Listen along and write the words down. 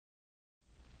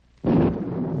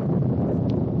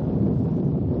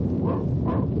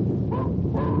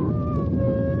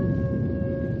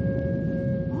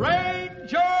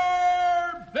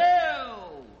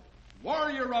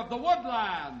the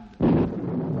Woodland.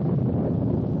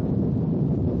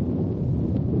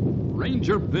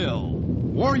 Ranger Bill,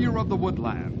 warrior of the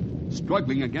woodland,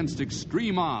 struggling against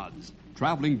extreme odds,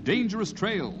 traveling dangerous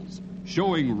trails,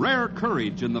 showing rare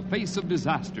courage in the face of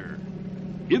disaster.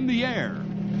 In the air.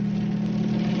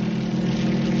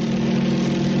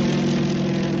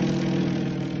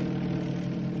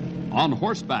 On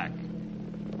horseback.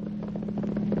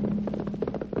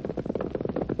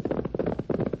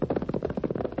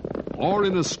 Or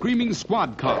in a screaming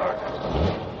squad car.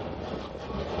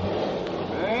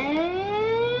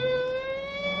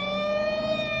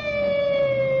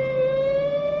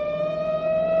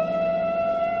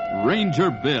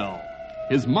 Ranger Bill,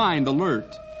 his mind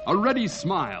alert, a ready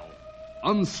smile,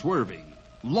 unswerving,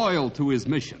 loyal to his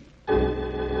mission.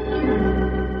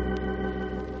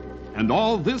 And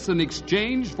all this in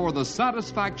exchange for the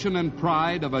satisfaction and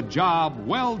pride of a job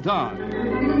well done.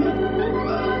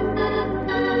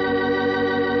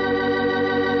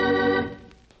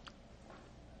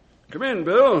 Come in,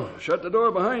 Bill. Shut the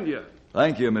door behind you.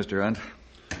 Thank you, Mr. Hunt.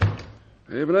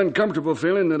 I have an uncomfortable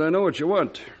feeling that I know what you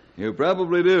want. You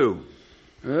probably do.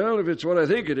 Well, if it's what I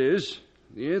think it is,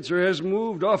 the answer hasn't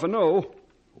moved off a no.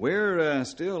 We're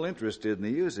still interested in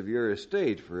the use of your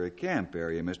estate for a camp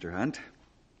area, Mr. Hunt.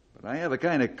 But I have a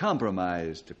kind of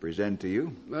compromise to present to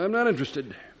you. I'm not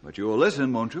interested. But you'll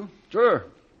listen, won't you? Sure.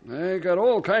 I got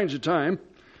all kinds of time.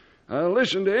 I'll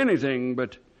listen to anything,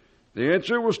 but the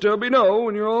answer will still be no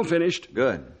when you're all finished.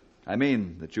 Good. I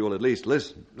mean that you'll at least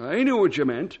listen. I knew what you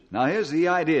meant. Now, here's the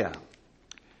idea.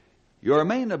 Your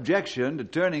main objection to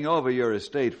turning over your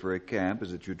estate for a camp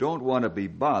is that you don't want to be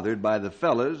bothered by the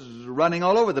fellas running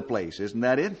all over the place. Isn't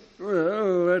that it?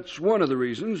 Well, that's one of the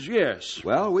reasons, yes.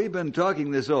 Well, we've been talking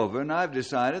this over, and I've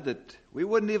decided that we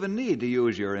wouldn't even need to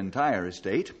use your entire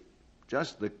estate.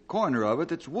 Just the corner of it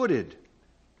that's wooded.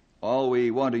 All we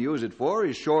want to use it for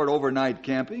is short overnight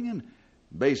camping and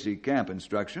basic camp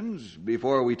instructions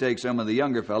before we take some of the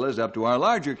younger fellas up to our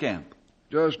larger camp.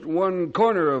 Just one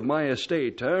corner of my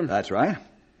estate, huh? That's right.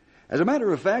 As a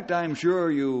matter of fact, I'm sure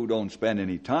you don't spend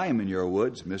any time in your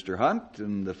woods, Mr. Hunt,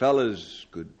 and the fellas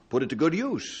could put it to good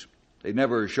use. They'd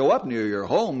never show up near your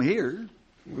home here.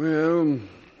 Well...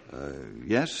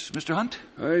 Yes, Mr. Hunt?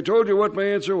 I told you what my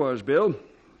answer was, Bill,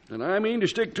 and I mean to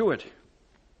stick to it.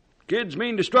 Kids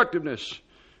mean destructiveness,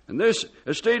 and this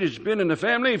estate has been in the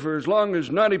family for as long as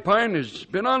Knotty Pine has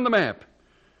been on the map.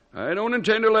 I don't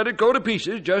intend to let it go to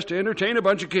pieces just to entertain a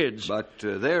bunch of kids. But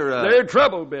They're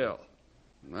trouble, Bill.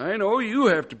 I know you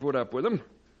have to put up with them.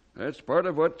 That's part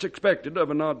of what's expected of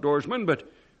an outdoorsman, but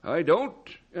I don't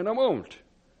and I won't.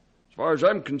 As far as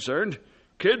I'm concerned,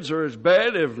 kids are as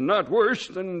bad, if not worse,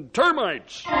 than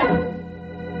termites.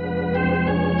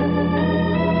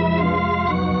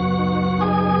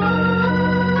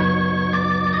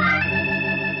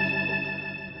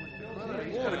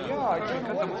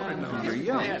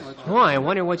 Oh, I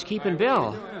wonder what's keeping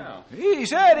Bill. He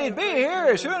said he'd be here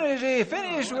as soon as he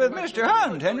finished with Mr.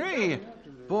 Hunt, Henry.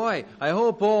 Boy, I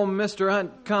hope old Mr.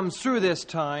 Hunt comes through this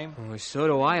time. Oh, so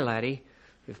do I, laddie.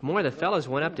 If more of the fellas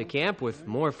went up to camp with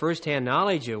more first-hand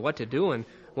knowledge of what to do and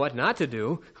what not to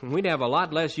do, we'd have a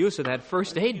lot less use of that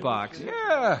first aid box.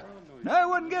 Yeah, I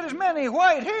wouldn't get as many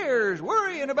white hairs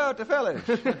worrying about the fellas.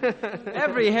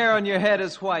 Every hair on your head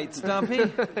is white,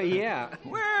 Stumpy. Yeah.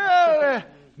 Well,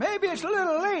 maybe it's a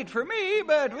little late for me,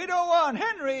 but we don't want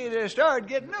Henry to start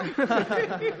getting them.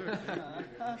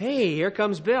 Hey, here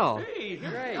comes Bill. Hey,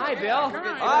 Hi, Bill.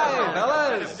 Hi,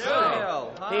 fellas.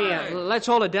 Bill. Hey, let's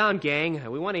hold it down, gang.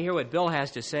 We want to hear what Bill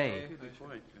has to say.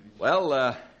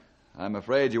 Well, I'm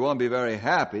afraid you won't be very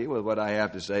happy with what I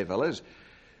have to say, fellas.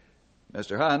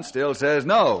 Mr. Hunt still says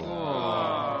no.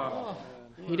 Oh.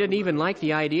 He didn't even like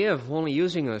the idea of only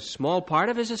using a small part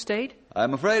of his estate?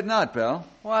 I'm afraid not, pal.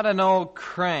 What an old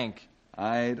crank.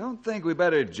 I don't think we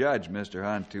better judge Mr.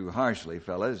 Hunt too harshly,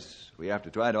 fellas. We have to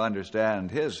try to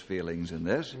understand his feelings in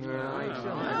this.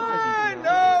 I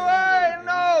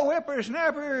know,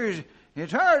 whippersnappers.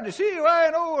 It's hard to see why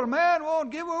an old man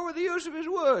won't give over the use of his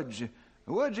woods.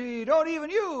 Woods he don't even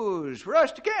use for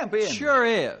us to camp in. Sure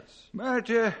is. But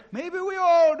maybe we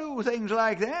all do things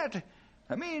like that.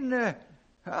 I mean,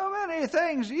 how many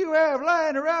things do you have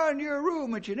lying around your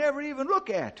room that you never even look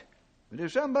at? But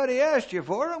if somebody asked you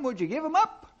for them, would you give them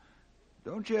up?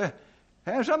 Don't you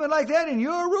have something like that in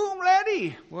your room,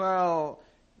 laddie? Well,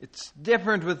 it's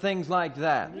different with things like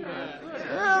that.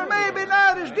 Well, maybe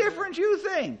not as different as you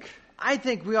think. I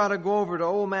think we ought to go over to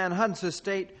old man Hunt's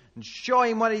estate and show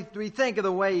him what we think of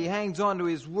the way he hangs on to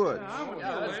his wood.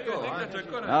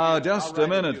 Now, just a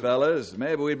minute, fellas.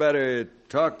 Maybe we'd better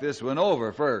talk this one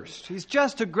over first. He's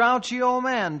just a grouchy old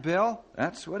man, Bill.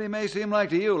 That's what he may seem like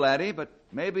to you, laddie, but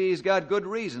maybe he's got good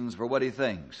reasons for what he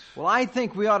thinks. Well, I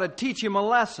think we ought to teach him a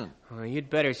lesson. Well, you'd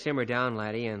better simmer down,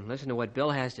 laddie, and listen to what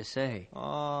Bill has to say.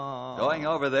 Oh. Going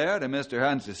over there to Mr.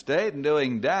 Hunt's estate and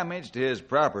doing damage to his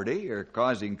property or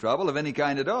causing trouble of any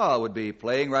kind at all would be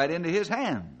playing right into his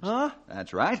hands. Huh?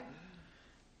 That's right.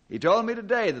 He told me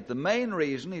today that the main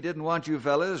reason he didn't want you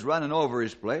fellas running over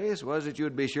his place was that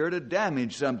you'd be sure to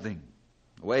damage something.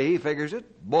 The way he figures it,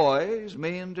 boys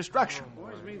mean destruction.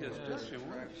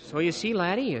 So you see,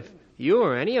 laddie, if you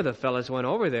or any of the fellas went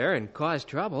over there and caused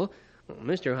trouble,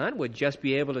 Mr. Hunt would just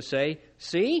be able to say,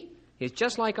 "See? It's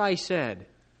just like I said."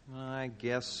 I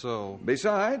guess so.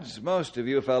 Besides, most of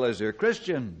you fellas are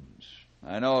Christians.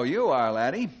 I know you are,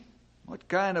 laddie. What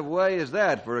kind of way is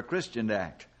that for a Christian to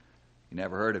act? You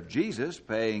never heard of Jesus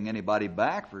paying anybody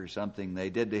back for something they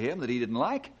did to him that he didn't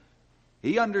like?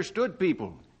 He understood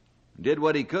people, did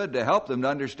what he could to help them to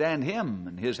understand him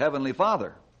and his heavenly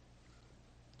Father.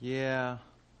 Yeah,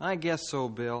 I guess so,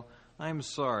 Bill. I'm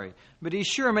sorry. But he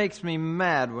sure makes me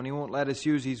mad when he won't let us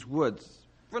use his woods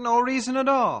for no reason at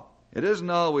all. It isn't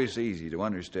always easy to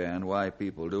understand why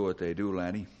people do what they do,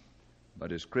 laddie.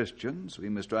 But as Christians, we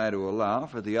must try to allow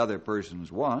for the other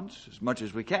person's wants as much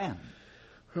as we can.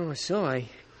 Oh, so I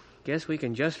guess we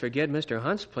can just forget Mr.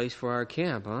 Hunt's place for our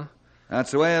camp, huh?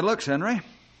 That's the way it looks, Henry.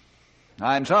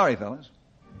 I'm sorry, fellas.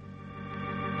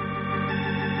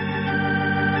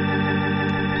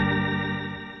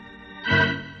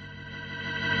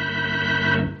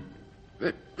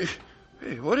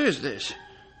 Hey, what is this?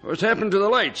 What's happened to the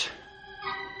lights?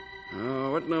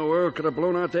 Oh, what in the world could have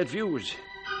blown out that fuse?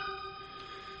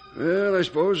 Well, I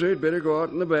suppose I'd better go out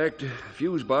in the back to the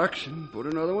fuse box and put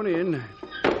another one in.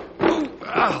 Ooh,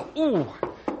 ow, ooh.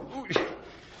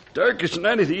 Darkest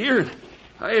night of the year, and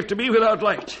I have to be without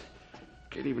light.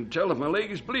 Can't even tell if my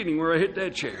leg is bleeding where I hit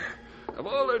that chair. Of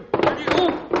all the...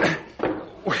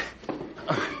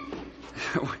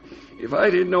 If I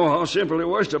didn't know how simple it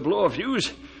was to blow a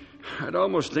fuse, I'd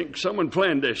almost think someone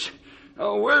planned this.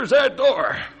 Oh, where's that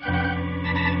door?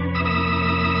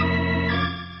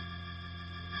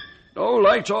 No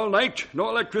lights all night, no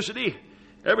electricity.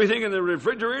 Everything in the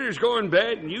refrigerator's going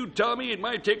bad, and you tell me it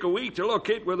might take a week to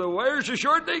locate where the wires are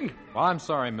shorting? Well, I'm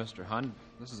sorry, Mr. Hunt.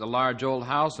 This is a large old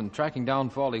house, and tracking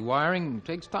down faulty wiring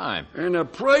takes time. And the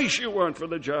price you want for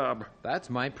the job. That's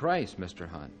my price, Mr.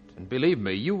 Hunt. And believe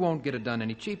me, you won't get it done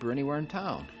any cheaper anywhere in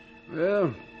town.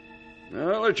 Well,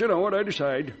 I'll let you know what I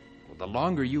decide. Well, the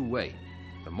longer you wait,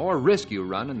 the more risk you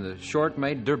run, and the short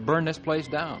may burn this place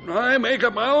down. I make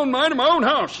up my own mind in my own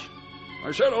house.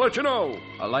 I said I'll let you know.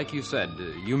 Like you said,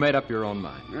 you made up your own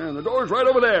mind. And the door's right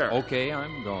over there. Okay,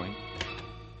 I'm going.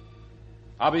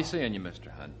 I'll be seeing you,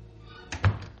 Mr. Hunt.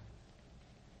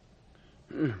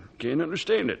 Can't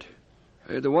understand it.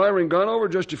 I had the wiring gone over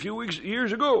just a few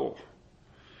years ago.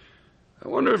 I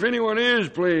wonder if anyone is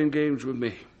playing games with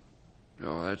me.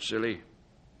 Oh, that's silly.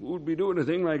 Who'd be doing a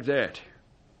thing like that?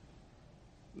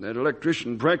 That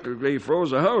electrician practically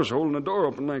froze the house holding the door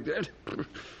open like that.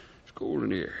 It's cold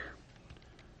in here.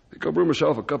 I think I'll brew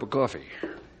myself a cup of coffee.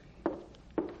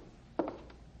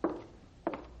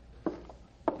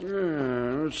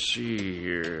 Let's see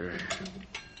here.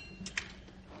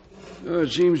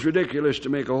 It seems ridiculous to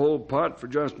make a whole pot for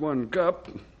just one cup.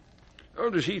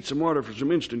 I'll just heat some water for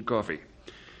some instant coffee.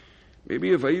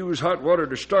 Maybe if I use hot water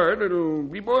to start, it'll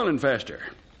be boiling faster.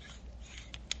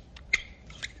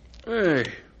 Hey,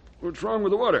 what's wrong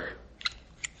with the water?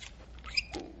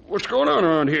 What's going on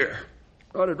around here?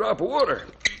 Not a drop of water.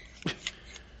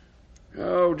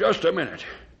 Oh, just a minute.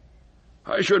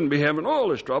 I shouldn't be having all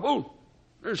this trouble.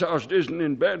 This house isn't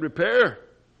in bad repair.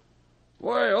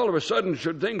 Why, all of a sudden,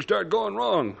 should things start going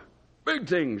wrong? Big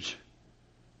things.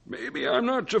 Maybe I'm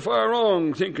not so far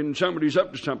wrong thinking somebody's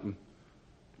up to something.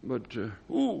 But,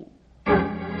 ooh.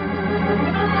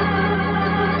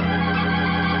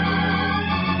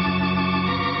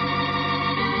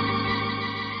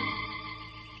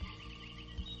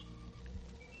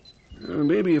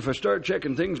 Maybe if I start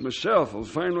checking things myself, I'll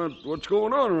find out what's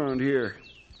going on around here.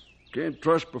 Can't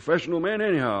trust professional men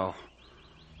anyhow.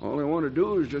 All I want to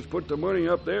do is just put the money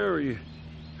up there. Hey,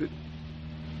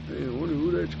 I wonder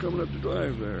who that's coming up to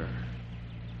drive there.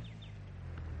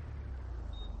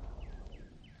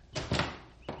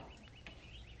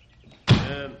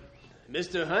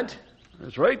 Mr. Hunt?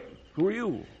 That's right. Who are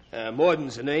you?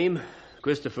 Morden's the name.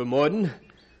 Christopher Morden.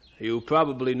 You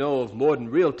probably know of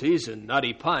Morden Realties in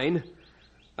Knotty Pine.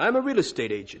 I'm a real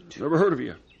estate agent. Never heard of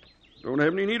you. Don't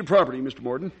have any need of property, Mr.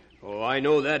 Morden. Oh, I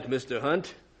know that, Mr.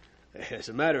 Hunt. As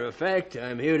a matter of fact,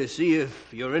 I'm here to see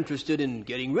if you're interested in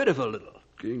getting rid of a little.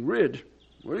 Getting rid?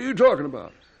 What are you talking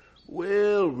about?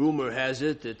 Well, rumor has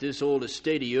it that this old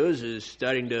estate of yours is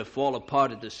starting to fall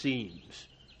apart at the seams.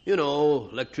 You know,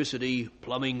 electricity,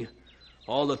 plumbing,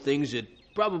 all the things that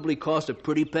probably cost a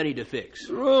pretty penny to fix.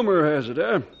 Rumor has it,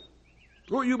 eh?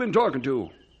 Who you been talking to?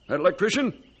 That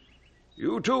electrician?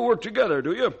 You two work together,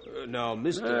 do you? Now,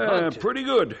 Mr. Hunt... Pretty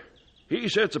good. He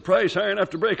sets a price high enough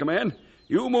to break a man.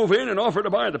 You move in and offer to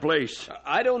buy the place.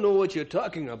 I don't know what you're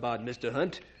talking about, Mr.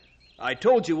 Hunt. I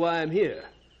told you why I'm here.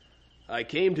 I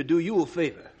came to do you a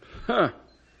favor. Huh.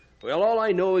 Well, all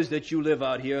I know is that you live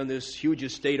out here on this huge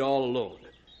estate all alone.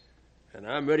 And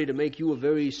I'm ready to make you a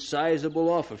very sizable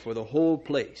offer for the whole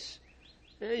place.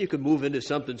 You could move into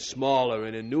something smaller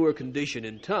and in newer condition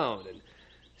in town and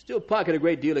still pocket a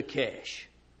great deal of cash.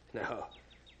 Now,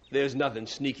 there's nothing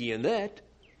sneaky in that.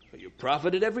 You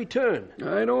profit at every turn.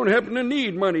 I don't happen to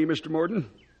need money, Mr. Morden.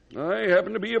 I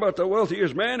happen to be about the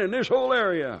wealthiest man in this whole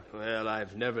area. Well,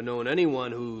 I've never known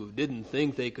anyone who didn't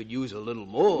think they could use a little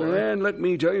more. And let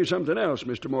me tell you something else,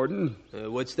 Mr. Morden.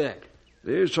 What's that?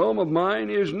 This home of mine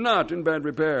is not in bad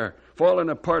repair, falling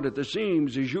apart at the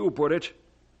seams, as you put it.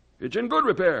 It's in good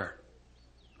repair.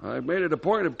 I've made it a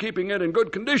point of keeping it in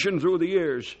good condition through the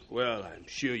years. Well, I'm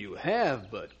sure you have,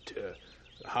 but the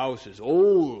house is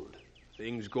old.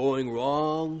 Things going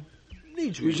wrong.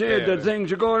 Needs repair. You said that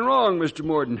things are going wrong, Mr.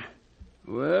 Morden.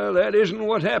 Well, that isn't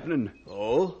what's happening.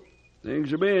 Oh?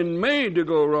 Things are being made to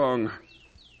go wrong.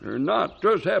 They're not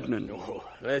just happening. Oh,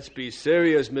 let's be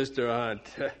serious, Mr.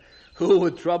 Hunt. Who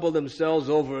would trouble themselves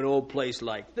over an old place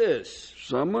like this?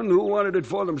 Someone who wanted it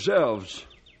for themselves.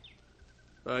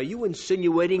 Are you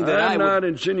insinuating that I'm not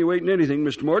insinuating anything,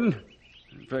 Mr. Morden.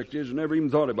 The fact is, I never even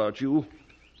thought about you.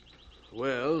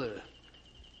 Well,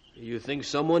 you think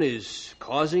someone is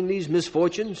causing these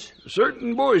misfortunes? A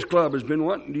certain boys' club has been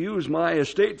wanting to use my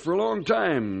estate for a long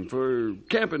time for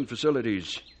camping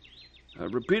facilities.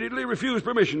 I've repeatedly refused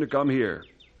permission to come here.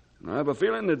 I have a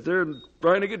feeling that they're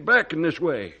trying to get back in this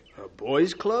way. A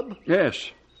boys' club? Yes.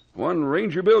 One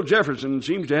Ranger Bill Jefferson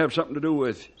seems to have something to do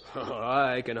with. Oh,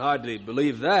 I can hardly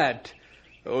believe that.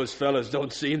 Those fellas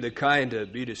don't seem the kind to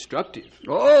be destructive.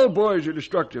 All boys are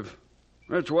destructive.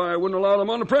 That's why I wouldn't allow them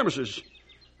on the premises.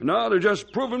 And now they're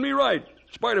just proving me right,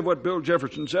 in spite of what Bill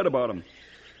Jefferson said about them.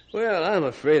 Well, I'm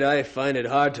afraid I find it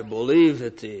hard to believe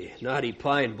that the Knotty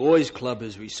Pine Boys Club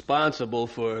is responsible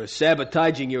for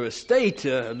sabotaging your estate,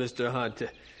 Mr. Hunt.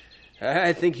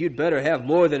 I think you'd better have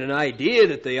more than an idea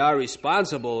that they are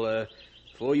responsible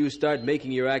before you start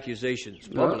making your accusations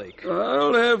public.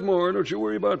 I'll have more. Don't you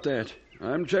worry about that.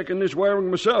 I'm checking this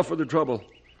wiring myself for the trouble.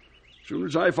 As soon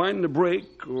as I find the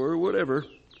break or whatever,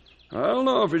 I'll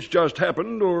know if it's just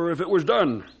happened or if it was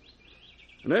done.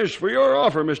 And as for your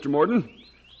offer, Mr. Morden,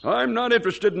 I'm not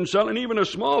interested in selling even a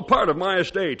small part of my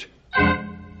estate.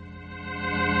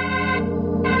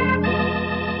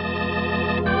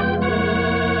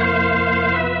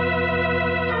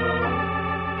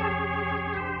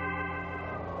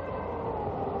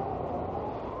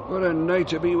 What a night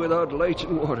to be without lights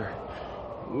and water.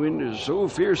 The wind is so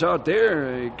fierce out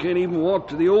there, I can't even walk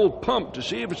to the old pump to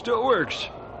see if it still works.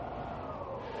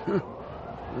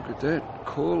 Look at that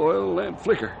coal oil lamp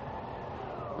flicker.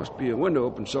 Must be a window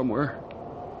open somewhere.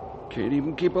 Can't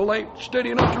even keep a light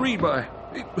steady enough to read by.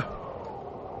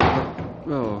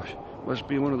 Oh, must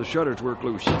be one of the shutters work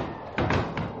loose.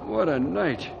 What a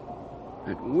night.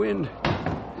 That wind,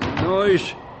 that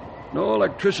noise, no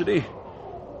electricity,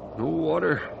 no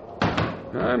water.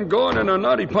 I'm going in a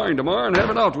Knotty Pine tomorrow and have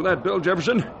it out with that Bill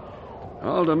Jefferson.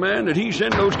 I'll demand that he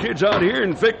send those kids out here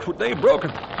and fix what they've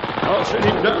broken. I'll send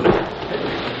him down there.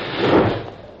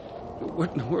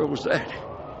 What in the world was that?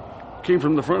 Came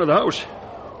from the front of the house.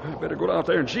 I better go out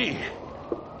there and see.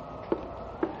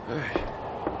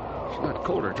 It's a lot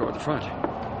colder toward the front.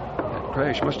 That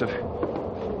crash must have...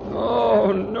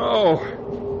 Oh, no.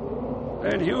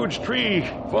 That huge tree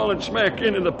falling smack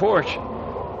into the porch.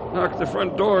 Knocked the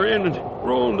front door in and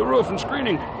ruined the roof and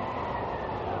screening.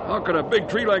 How could a big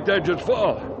tree like that just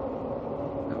fall?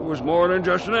 It was more than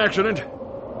just an accident.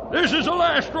 This is the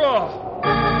last straw.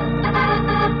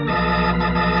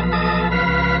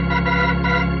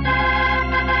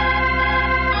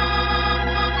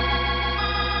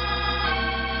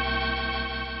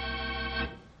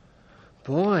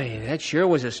 Boy, that sure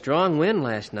was a strong wind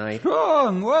last night.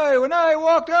 Strong? Why, when I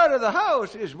walked out of the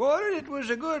house this morning, it was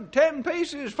a good 10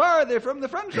 paces farther from the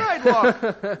front sidewalk.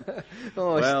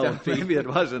 Well, maybe it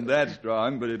wasn't that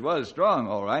strong, but it was strong,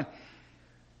 all right.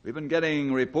 We've been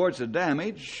getting reports of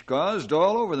damage caused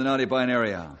all over the Knotty Pine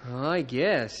area. I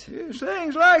guess. It's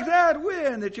things like that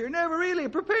win that you're never really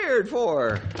prepared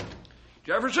for.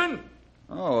 Jefferson?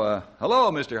 Oh,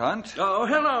 hello, Mr. Hunt. Oh,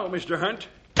 hello, Mr. Hunt.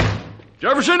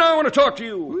 Jefferson, I want to talk to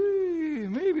you.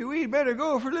 Maybe we'd better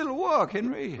go for a little walk,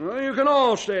 Henry. Well, you can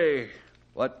all stay.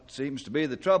 What seems to be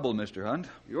the trouble, Mr. Hunt?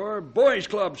 Your boys'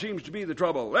 club seems to be the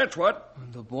trouble. That's what.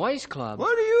 The boys' club?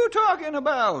 What are you talking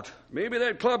about? Maybe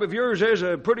that club of yours has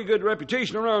a pretty good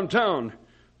reputation around town,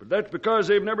 but that's because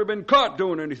they've never been caught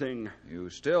doing anything. You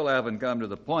still haven't come to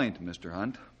the point, Mr.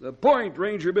 Hunt. The point,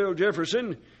 Ranger Bill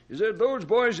Jefferson, is that those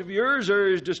boys of yours are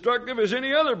as destructive as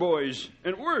any other boys,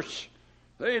 and worse.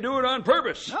 They do it on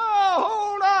purpose. Now,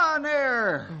 hold on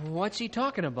there. What's he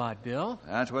talking about, Bill?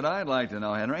 That's what I'd like to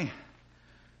know, Henry.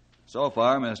 So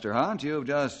far, Mr. Hunt, you've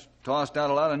just tossed out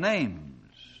a lot of names.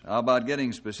 How about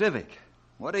getting specific?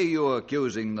 What are you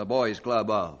accusing the boys' club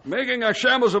of? Making a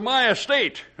shambles of my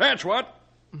estate. That's what.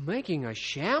 Making a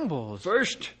shambles?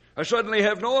 First, I suddenly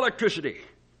have no electricity.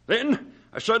 Then,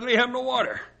 I suddenly have no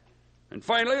water. And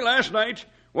finally, last night,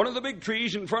 one of the big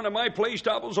trees in front of my place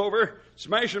topples over,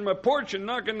 smashing my porch and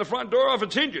knocking the front door off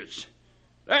its hinges.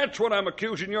 That's what I'm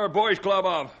accusing your boys' club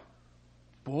of.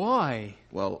 Boy.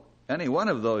 Well, any one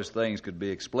of those things could be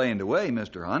explained away,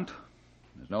 Mr. Hunt.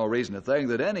 There's no reason to think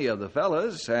that any of the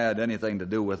fellas had anything to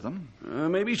do with them.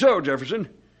 Maybe so, Jefferson.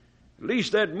 At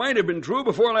least that might have been true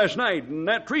before last night and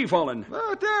that tree falling.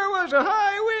 But there was a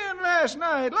high wind last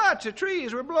night. Lots of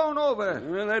trees were blown over.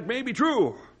 That may be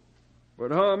true.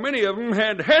 But how many of them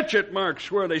had hatchet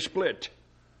marks where they split?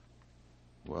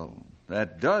 Well,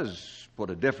 that does put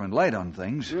a different light on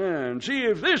things. Yeah, and see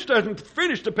if this doesn't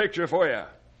finish the picture for you.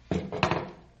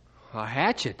 A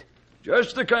hatchet?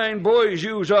 Just the kind boys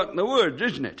use out in the woods,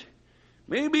 isn't it?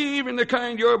 Maybe even the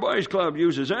kind your boys' club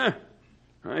uses, huh?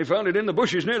 I found it in the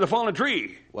bushes near the fallen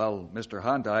tree. Well, Mr.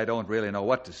 Hunt, I don't really know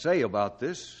what to say about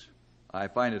this. I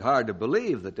find it hard to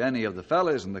believe that any of the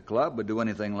fellas in the club would do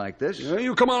anything like this.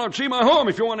 You come on and see my home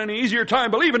if you want any easier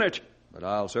time believing it. But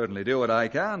I'll certainly do what I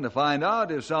can to find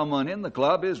out if someone in the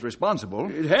club is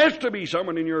responsible. It has to be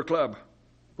someone in your club.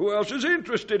 Who else is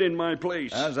interested in my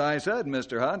place? As I said,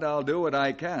 Mr. Hunt, I'll do what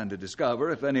I can to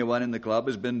discover if anyone in the club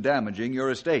has been damaging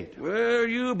your estate. Well,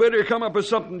 you better come up with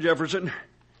something, Jefferson.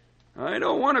 I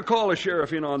don't want to call the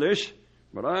sheriff in on this,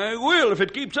 but I will if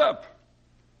it keeps up.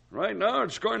 Right now,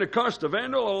 it's going to cost the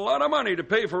vandal a lot of money to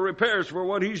pay for repairs for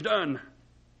what he's done.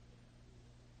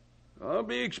 I'll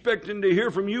be expecting to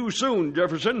hear from you soon,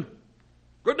 Jefferson.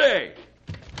 Good day.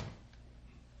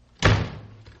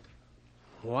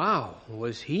 Wow,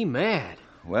 was he mad?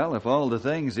 Well, if all the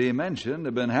things he mentioned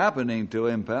have been happening to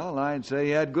him, pal, I'd say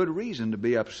he had good reason to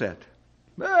be upset.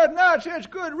 But not such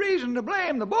good reason to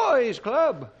blame the boys'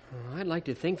 club. I'd like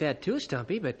to think that too,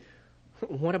 Stumpy, but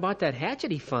what about that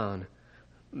hatchet he found?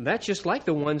 That's just like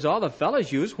the ones all the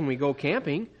fellas use when we go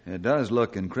camping. It does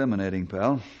look incriminating,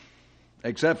 pal.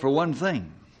 Except for one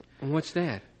thing. What's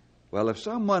that? Well, if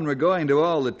someone were going to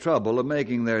all the trouble of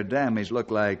making their damage look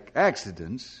like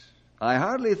accidents, I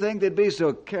hardly think they'd be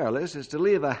so careless as to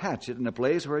leave a hatchet in a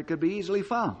place where it could be easily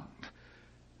found.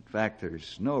 In fact,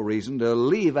 there's no reason to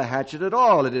leave a hatchet at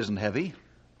all that isn't heavy.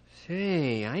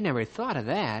 Say, I never thought of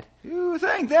that. You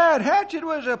think that hatchet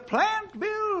was a plant,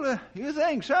 Bill? You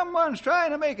think someone's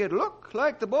trying to make it look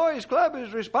like the boys' club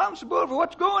is responsible for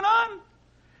what's going on?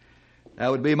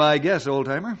 That would be my guess,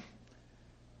 old-timer.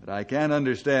 But I can't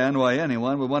understand why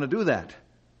anyone would want to do that,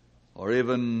 or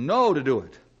even know to do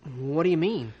it. What do you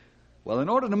mean? Well, in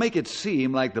order to make it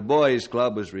seem like the boys'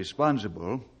 club was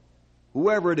responsible,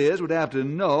 whoever it is would have to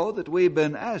know that we've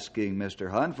been asking Mr.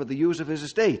 Hunt for the use of his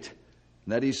estate,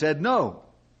 and that he said no.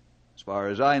 As far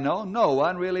as I know, no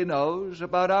one really knows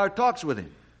about our talks with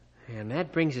him. And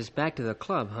that brings us back to the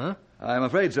club, huh? I'm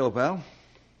afraid so, pal.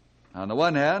 On the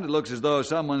one hand, it looks as though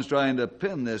someone's trying to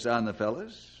pin this on the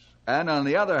fellas. And on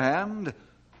the other hand,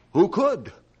 who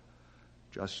could?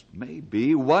 Just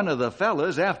maybe one of the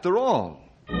fellas after all.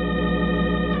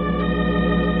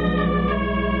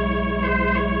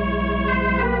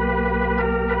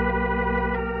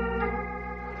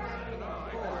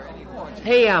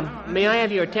 Hey, may I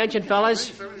have your attention,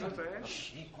 fellas?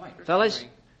 Fellas?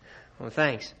 Well,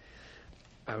 thanks.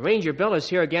 Ranger Bill is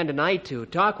here again tonight to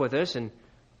talk with us, and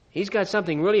he's got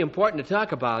something really important to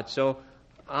talk about, so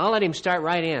I'll let him start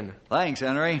right in. Thanks,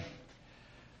 Henry.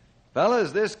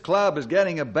 Fellas, this club is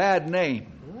getting a bad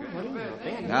name.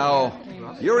 Now,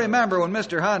 you remember when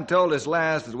Mr. Hunt told us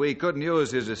last that we couldn't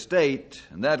use his estate,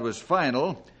 and that was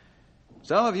final.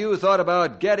 Some of you thought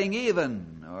about getting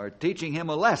even or teaching him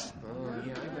a lesson. Oh,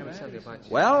 yeah, I remember something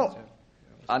about Well,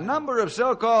 A number of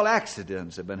so-called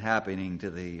accidents have been happening to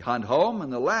the Hunt home,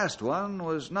 and the last one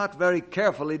was not very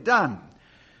carefully done.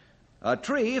 A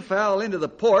tree fell into the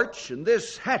porch, and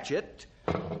this hatchet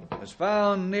was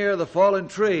found near the fallen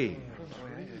tree.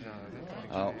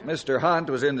 Now, Mr. Hunt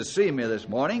was in to see me this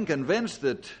morning, convinced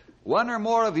that one or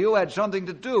more of you had something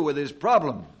to do with his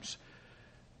problems.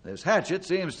 This hatchet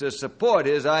seems to support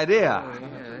his idea.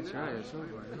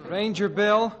 Ranger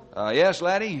Bill? Yes,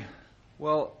 laddie?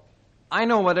 Well, I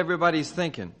know what everybody's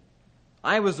thinking.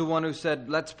 I was the one who said,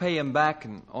 let's pay him back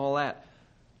and all that.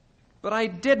 But I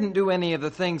didn't do any of the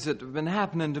things that have been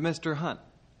happening to Mr. Hunt.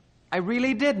 I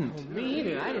really didn't. Me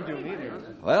either. I didn't do it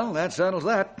either. Well, that settles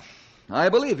that. I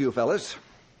believe you, fellas.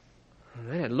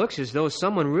 Then it looks as though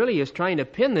someone really is trying to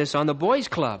pin this on the boys'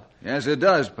 club. Yes, it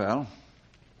does, pal.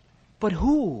 But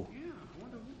who?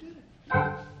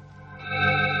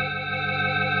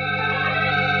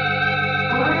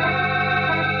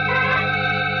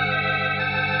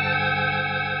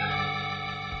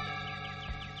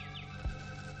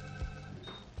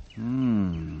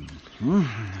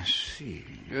 Let's see.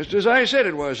 Just as I said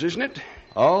it was, isn't it?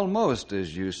 Almost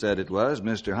as you said it was,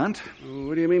 Mr. Hunt.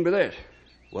 What do you mean by that?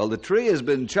 Well, the tree has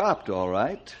been chopped, all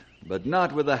right, but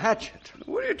not with a hatchet.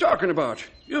 What are you talking about?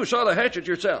 You saw the hatchet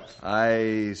yourself.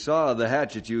 I saw the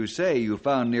hatchet you say you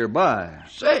found nearby.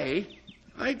 Say?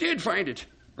 I did find it.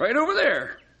 Right over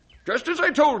there. Just as I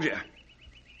told you.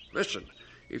 Listen,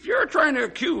 if you're trying to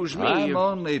accuse me I'm of...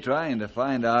 only trying to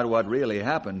find out what really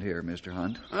happened here, Mr.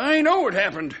 Hunt. I know what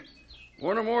happened.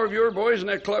 One or more of your boys in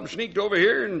that club sneaked over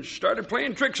here and started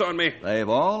playing tricks on me. They've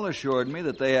all assured me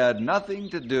that they had nothing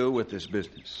to do with this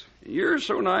business. You're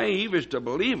so naive as to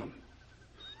believe them.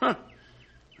 Huh.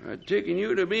 I've taken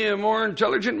you to be a more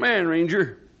intelligent man,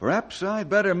 Ranger. Perhaps I'd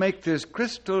better make this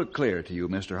crystal clear to you,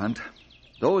 Mr. Hunt.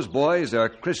 Those boys are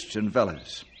Christian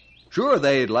fellas. Sure,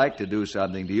 they'd like to do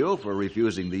something to you for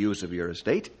refusing the use of your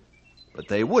estate, but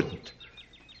they wouldn't.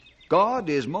 God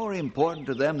is more important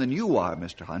to them than you are,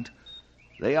 Mr. Hunt.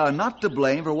 They are not to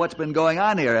blame for what's been going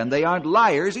on here, and they aren't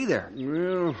liars either.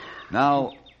 Well...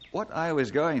 Now, what I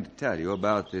was going to tell you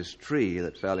about this tree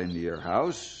that fell into your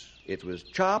house, it was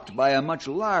chopped by a much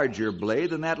larger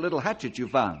blade than that little hatchet you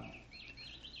found.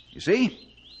 You see?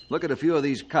 Look at a few of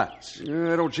these cuts.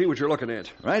 I don't see what you're looking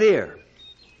at. Right here.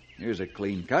 Here's a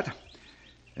clean cut.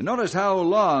 And notice how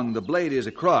long the blade is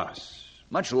across.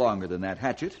 Much longer than that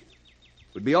hatchet.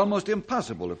 It would be almost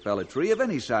impossible to fell a tree of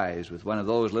any size with one of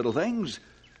those little things.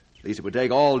 At least it would take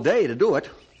all day to do it.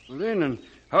 Well, then, and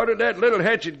how did that little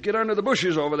hatchet get under the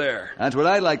bushes over there? That's what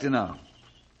I'd like to know.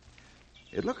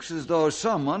 It looks as though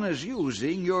someone is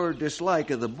using your dislike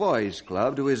of the boys'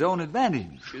 club to his own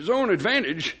advantage. His own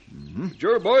advantage? Mm-hmm. But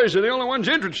your boys are the only ones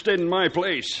interested in my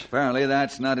place. Apparently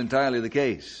that's not entirely the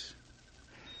case.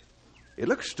 It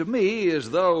looks to me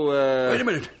as though, Wait a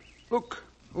minute. Look,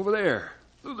 over there,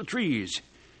 through the trees.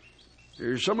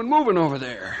 There's someone moving over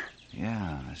there.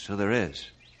 Yeah, so there is.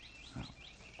 Oh,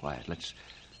 quiet, let's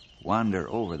wander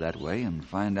over that way and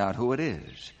find out who it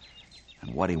is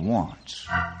and what he wants.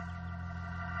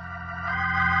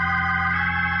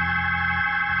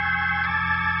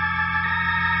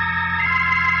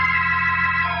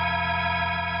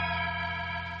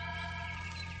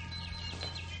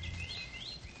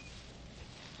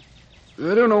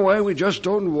 I don't know why we just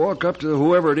don't walk up to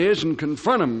whoever it is and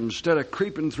confront him instead of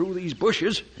creeping through these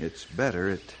bushes. It's better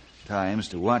at times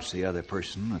to watch the other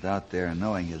person without their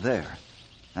knowing you're there.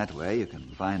 That way you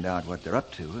can find out what they're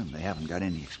up to and they haven't got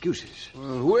any excuses.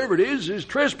 Whoever it is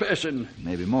trespassing.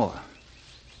 Maybe more.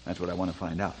 That's what I want to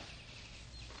find out.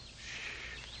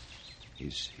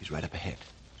 Shh. He's right up ahead.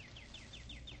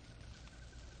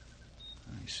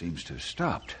 He seems to have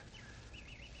stopped.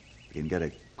 You can get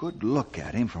a good look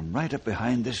at him from right up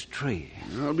behind this tree.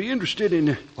 I'll be interested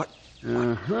in... What?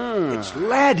 Uh-huh. It's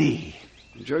Laddie.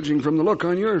 Judging from the look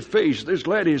on your face, this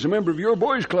Laddie is a member of your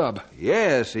boys' club.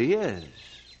 Yes, he is.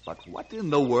 But what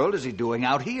in the world is he doing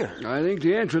out here? I think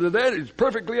the answer to that is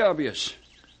perfectly obvious.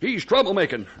 He's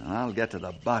troublemaking. I'll get to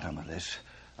the bottom of this.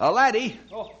 Laddie.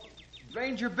 Oh,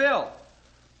 Ranger Bill.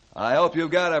 I hope you've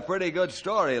got a pretty good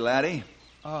story, Laddie.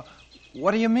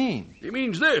 What do you mean? He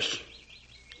means this.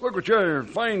 Look what your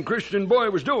fine Christian boy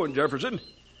was doing, Jefferson.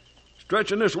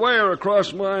 Stretching this wire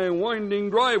across my winding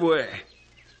driveway.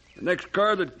 The next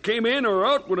car that came in or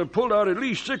out would have pulled out at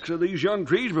least 6 of these young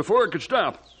trees before it could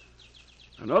stop.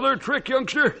 Another trick,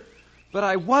 youngster? But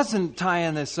I wasn't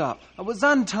tying this up. I was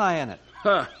untying it.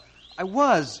 Huh. I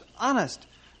was, honest.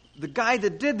 The guy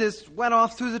that did this went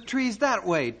off through the trees that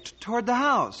way, toward the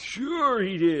house. Sure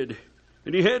he did.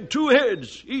 And he had 2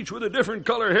 heads, each with a different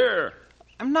color hair.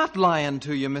 I'm not lying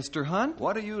to you, Mr. Hunt.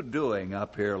 What are you doing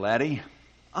up here, Laddie?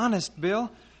 Honest,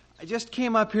 Bill, I just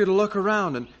came up here to look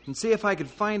around and see if I could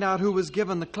find out who was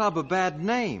giving the club a bad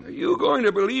name. Are you going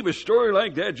to believe a story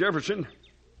like that, Jefferson?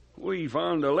 We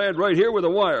found a lad right here with a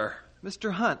wire.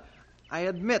 Mr. Hunt, I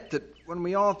admit that when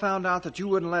we all found out that you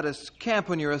wouldn't let us camp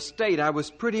on your estate, I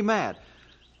was pretty mad.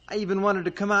 I even wanted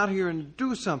to come out here and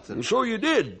do something. And so you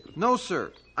did. No,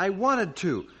 sir. I wanted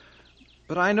to.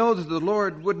 But I know that the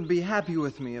Lord wouldn't be happy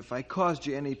with me if I caused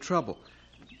you any trouble.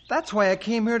 That's why I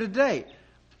came here today.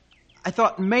 I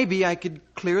thought maybe I could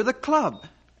clear the club.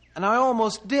 And I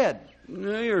almost did.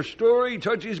 Your story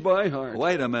touches my heart.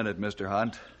 Wait a minute, Mr.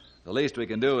 Hunt. The least we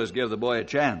can do is give the boy a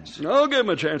chance. I'll give him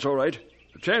a chance, all right.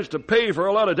 A chance to pay for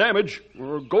a lot of damage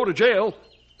or go to jail.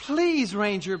 Please,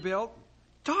 Ranger Bill,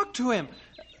 talk to him.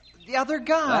 The other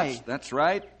guy. That's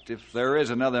right. If there is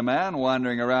another man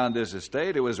wandering around this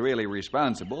estate who is really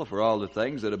responsible for all the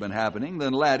things that have been happening,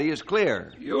 then Laddie is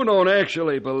clear. You don't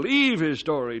actually believe his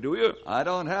story, do you? I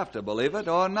don't have to believe it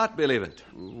or not believe it.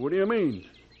 What do you mean?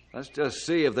 Let's just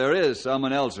see if there is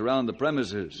someone else around the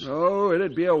premises. Oh,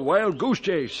 it'd be a wild goose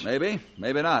chase. Maybe,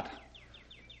 maybe not.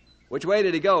 Which way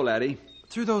did he go, Laddie?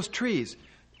 Through those trees.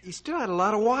 He still had a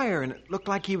lot of wire, and it looked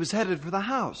like he was headed for the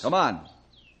house. Come on.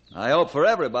 I hope for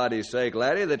everybody's sake,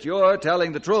 Laddie, that you're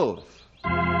telling the truth.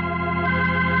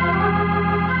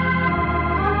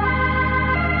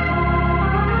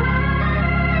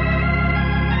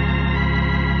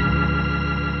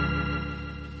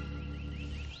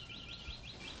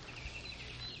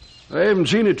 I haven't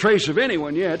seen a trace of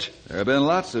anyone yet. There have been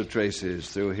lots of traces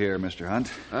through here, Mr.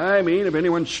 Hunt. I mean, of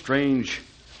anyone strange.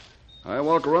 I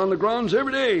walk around the grounds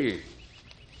every day.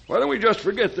 Why don't we just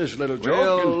forget this little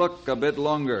joke? We'll look a bit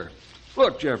longer.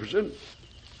 Look, Jefferson,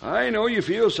 I know you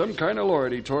feel some kind of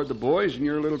loyalty toward the boys in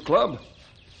your little club,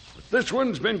 but this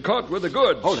one's been caught with the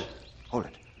goods. Hold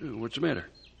it. What's the matter?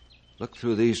 Look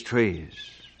through these trees.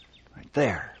 Right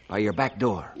there, by your back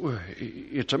door. Why,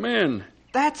 it's a man.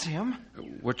 That's him.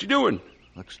 What's he doing?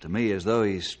 Looks to me as though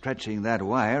he's stretching that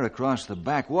wire across the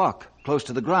back walk, close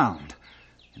to the ground.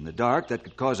 In the dark, that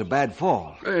could cause a bad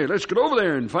fall. Hey, let's get over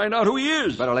there and find out who he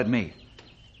is. Better let me.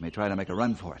 May try to make a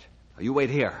run for it. You wait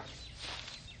here.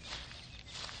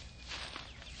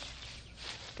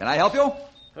 Can I help you?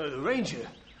 Ranger,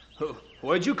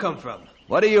 where'd you come from?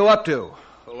 What are you up to?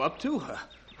 Oh, up to?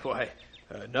 Why,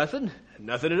 nothing.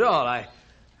 Nothing at all.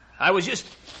 I was just...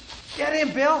 Get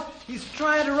him, Bill. He's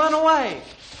trying to run away.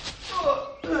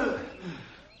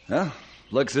 Well,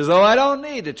 looks as though I don't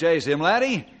need to chase him,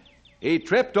 Laddie. He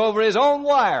tripped over his own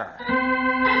wire.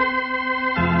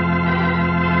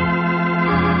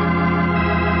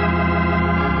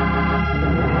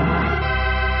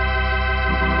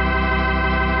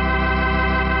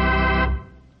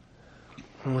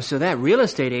 So that real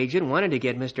estate agent wanted to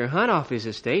get Mr. Hunt off his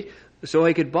estate so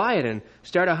he could buy it and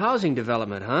start a housing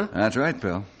development, huh? That's right,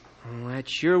 Bill. Oh, that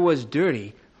sure was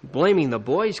dirty, blaming the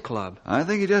boys' club. I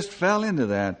think he just fell into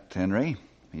that, Henry.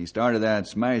 He started that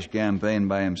smash campaign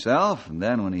by himself, and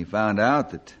then when he found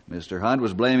out that Mr. Hunt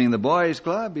was blaming the boys'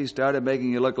 club, he started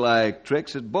making it look like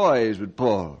tricks that boys would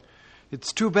pull.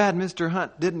 It's too bad Mr.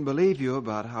 Hunt didn't believe you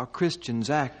about how Christians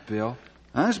act, Bill.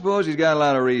 I suppose he's got a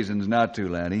lot of reasons not to,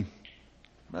 Laddie.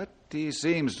 But he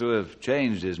seems to have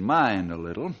changed his mind a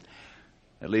little.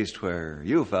 At least where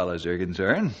you fellas are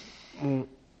concerned.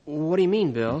 What do you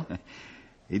mean, Bill?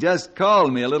 He just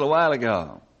called me a little while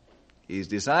ago. He's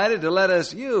decided to let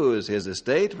us use his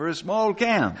estate for a small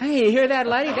camp. Hey, you hear that,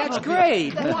 Laddie? That's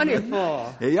great.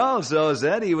 Wonderful. He also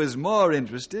said he was more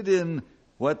interested in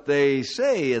what they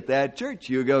say at that church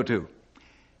you go to.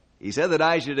 He said that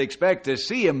I should expect to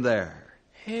see him there.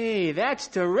 Hey, that's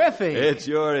terrific. It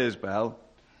sure is, pal.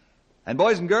 And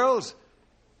boys and girls,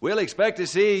 we'll expect to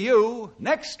see you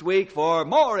next week for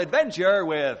more adventure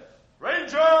with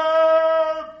Ranger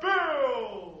Bill!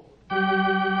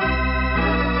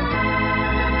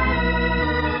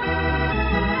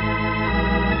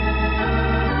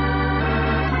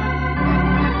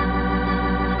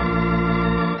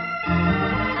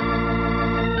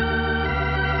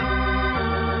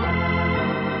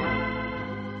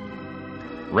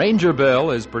 Ranger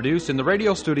Bill is produced in the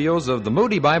radio studios of the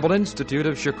Moody Bible Institute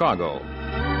of Chicago.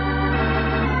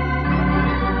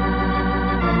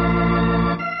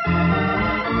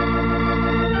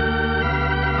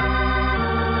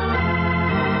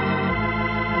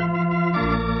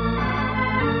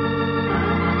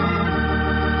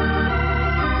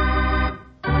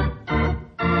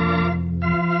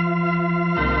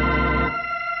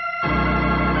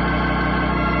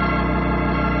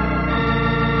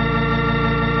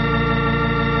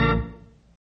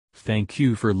 Thank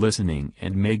you for listening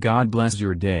and may God bless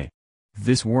your day.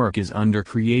 This work is under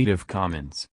Creative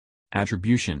Commons.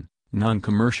 Attribution,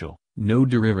 non-commercial, no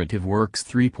derivative works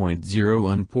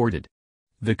 3.0 unported.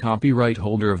 The copyright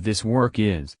holder of this work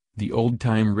is the Old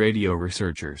Time Radio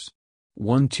Researchers.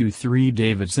 123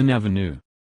 Davidson Avenue,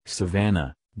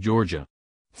 Savannah, Georgia.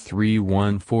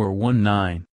 31419.